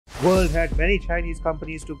World had many Chinese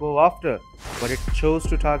companies to go after, but it chose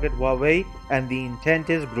to target Huawei, and the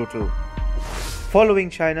intent is brutal.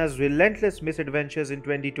 Following China's relentless misadventures in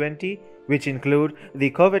 2020, which include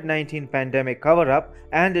the COVID-19 pandemic cover-up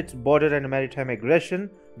and its border and maritime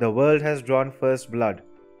aggression, the world has drawn first blood.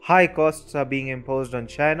 High costs are being imposed on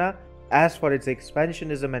China. As for its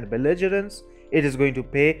expansionism and belligerence, it is going to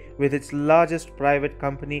pay with its largest private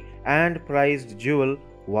company and prized jewel,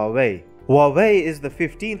 Huawei. Huawei is the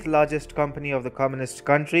 15th largest company of the communist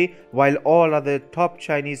country, while all other top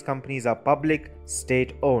Chinese companies are public,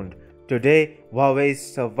 state-owned. Today, Huawei's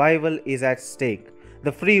survival is at stake.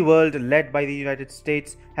 The free world, led by the United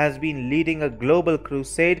States, has been leading a global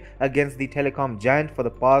crusade against the telecom giant for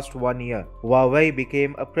the past 1 year. Huawei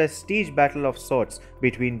became a prestige battle of sorts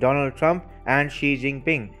between Donald Trump and Xi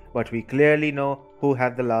Jinping, but we clearly know who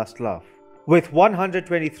had the last laugh. With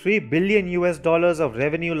 $123 billion of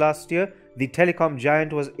revenue last year, the telecom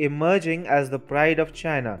giant was emerging as the pride of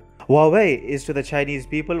China. Huawei is to the Chinese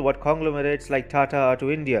people what conglomerates like Tata are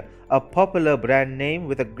to India, a popular brand name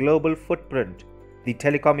with a global footprint. The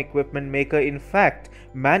telecom equipment maker in fact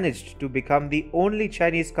managed to become the only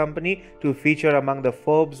Chinese company to feature among the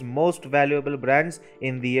Forbes most valuable brands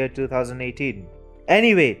in the year 2018.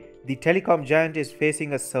 Anyway, the telecom giant is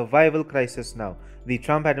facing a survival crisis now. The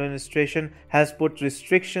Trump administration has put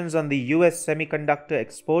restrictions on the US semiconductor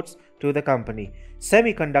exports to the company.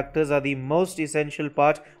 Semiconductors are the most essential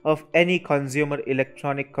part of any consumer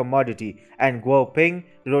electronic commodity, and Guo Ping,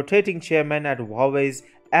 rotating chairman at Huawei's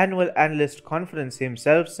annual analyst conference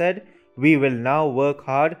himself, said, "We will now work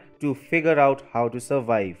hard to figure out how to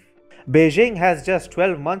survive." Beijing has just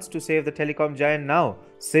 12 months to save the telecom giant now,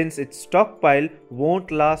 since its stockpile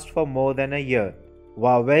won't last for more than a year.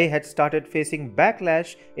 Huawei had started facing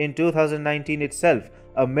backlash in 2019 itself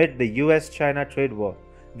amid the US-China trade war.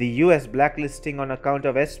 The US blacklisting on account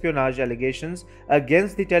of espionage allegations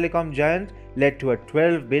against the telecom giant led to a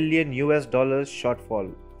 $12 billion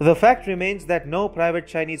shortfall. The fact remains that no private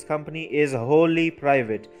Chinese company is wholly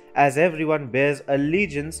private, as everyone bears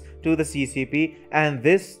allegiance to the CCP, and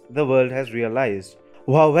this the world has realized.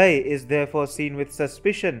 Huawei is therefore seen with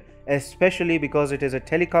suspicion, especially because it is a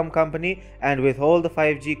telecom company, and with all the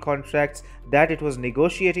 5G contracts that it was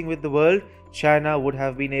negotiating with the world, China would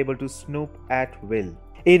have been able to snoop at will.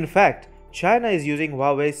 In fact, China is using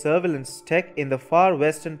Huawei surveillance tech in the far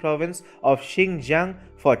western province of Xinjiang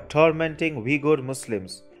for tormenting Uyghur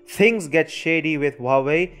Muslims. Things get shady with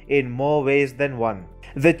Huawei in more ways than one.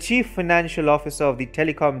 The chief financial officer of the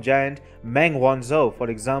telecom giant, Meng Wanzhou, for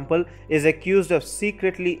example, is accused of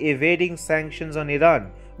secretly evading sanctions on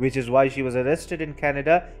Iran, which is why she was arrested in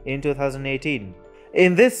Canada in 2018.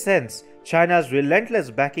 In this sense, China's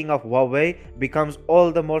relentless backing of Huawei becomes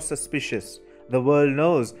all the more suspicious. The world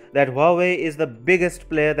knows that Huawei is the biggest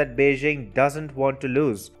player that Beijing doesn't want to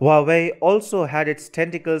lose. Huawei also had its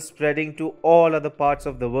tentacles spreading to all other parts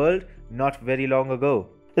of the world not very long ago.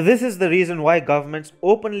 This is the reason why governments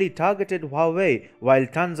openly targeted Huawei, while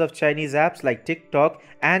tons of Chinese apps like TikTok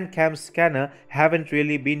and Cam Scanner haven't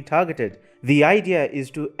really been targeted. The idea is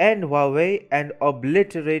to end Huawei and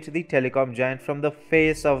obliterate the telecom giant from the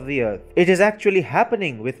face of the earth. It is actually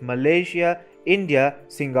happening with Malaysia, India,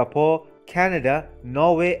 Singapore, Canada,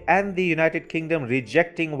 Norway and the United Kingdom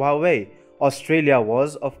rejecting Huawei. Australia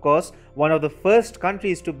was, of course, one of the first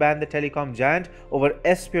countries to ban the telecom giant over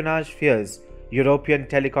espionage fears. European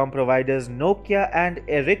telecom providers Nokia and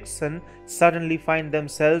Ericsson suddenly find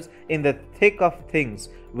themselves in the thick of things,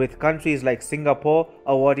 with countries like Singapore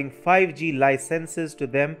awarding 5G licenses to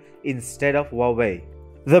them instead of Huawei.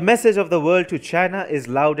 The message of the world to China is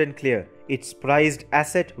loud and clear. Its prized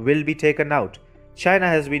asset will be taken out. China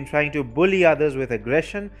has been trying to bully others with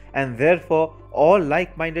aggression, and therefore all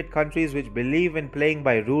like-minded countries which believe in playing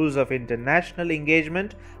by rules of international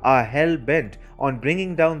engagement are hell-bent on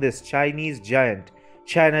bringing down this Chinese giant.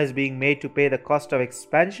 China is being made to pay the cost of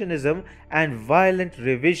expansionism and violent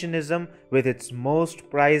revisionism with its most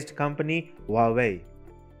prized company, Huawei.